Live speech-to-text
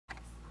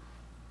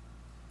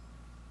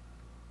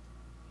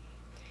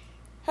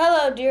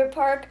Hello, Deer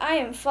Park. I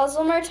am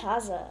Fuzzle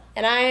Murtaza.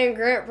 And I am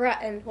Grant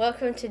Bratton.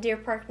 Welcome to Deer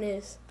Park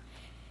News.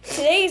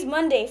 Today is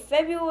Monday,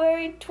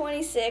 February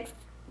 26th,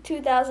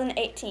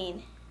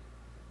 2018.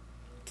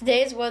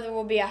 Today's weather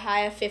will be a high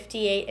of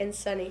 58 and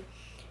sunny.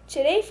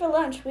 Today for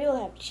lunch, we will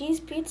have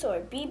cheese pizza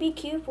or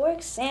BBQ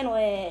pork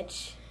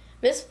sandwich.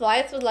 Miss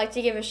Blythe would like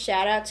to give a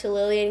shout out to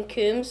Lillian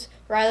Coombs,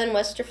 Rylan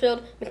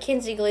Westerfield,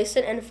 Mackenzie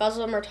Gleason, and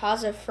Fuzzle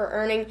Murtaza for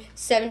earning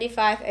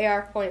 75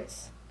 AR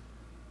points.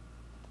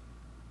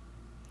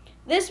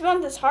 This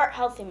month is Heart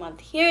Healthy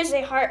Month. Here is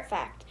a heart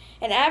fact.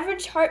 An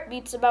average heart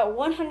beats about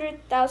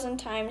 100,000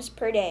 times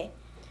per day.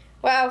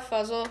 Wow,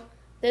 Fuzzle.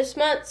 This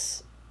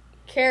month's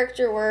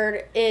character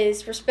word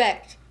is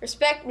respect.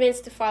 Respect means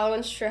to follow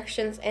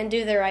instructions and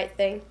do the right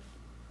thing.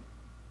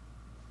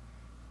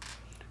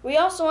 We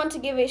also want to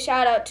give a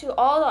shout out to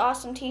all the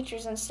awesome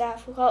teachers and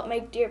staff who help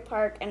make Deer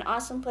Park an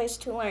awesome place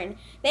to learn.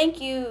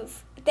 Thank you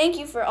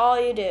for all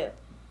you do.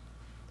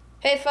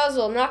 Hey,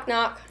 Fuzzle, knock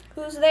knock.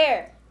 Who's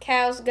there?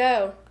 Cows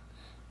go.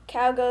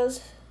 Cow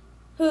goes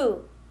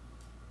who?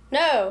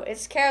 No,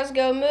 it's cows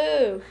go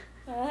moo.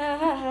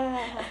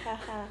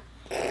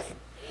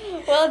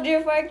 Well,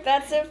 Deer Park,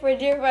 that's it for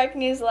Deer Park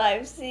News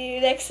Live. See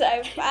you next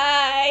time.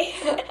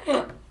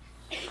 Bye.